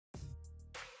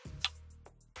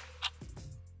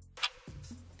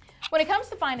When it comes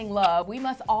to finding love, we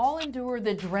must all endure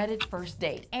the dreaded first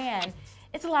date. And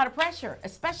it's a lot of pressure,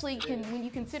 especially when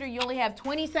you consider you only have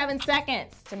 27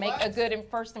 seconds to make a good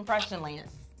first impression,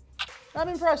 Lance. I'm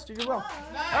impressed. You're well.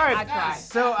 All right, I tried.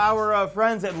 so our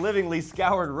friends at Livingly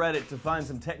scoured Reddit to find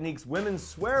some techniques women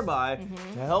swear by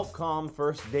to help calm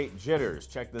first date jitters.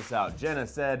 Check this out. Jenna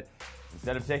said,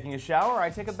 instead of taking a shower, I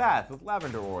take a bath with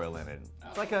lavender oil in it.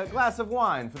 It's like a glass of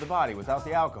wine for the body without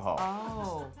the alcohol.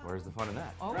 Oh. Where's the fun in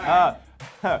that?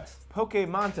 Okay.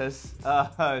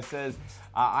 Pokemontas says,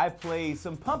 I play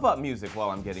some pump-up music while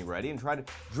I'm getting ready and try to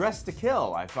dress to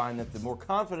kill. I find that the more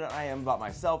confident I am about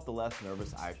myself, the less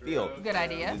nervous I feel. Good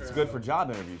idea. It's good for job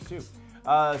interviews, too.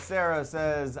 Sarah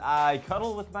says, I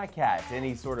cuddle with my cat.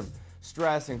 Any sort of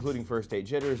stress, including first date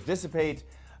jitters, dissipate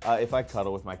if I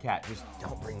cuddle with my cat. Just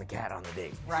don't bring the cat on the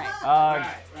date. Right.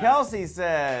 Kelsey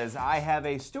says, I have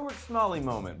a Stuart Smalley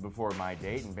moment before my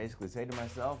date and basically say to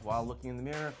myself while looking in the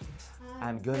mirror,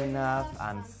 I'm good enough,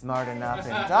 I'm smart enough,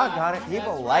 and doggone it,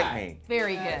 people like me.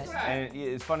 Very good. And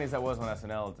as funny as that was on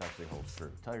SNL, it actually holds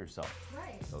true. Tell yourself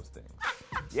those things.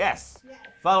 Yes.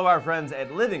 Follow our friends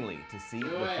at Livingly to see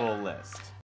the full list.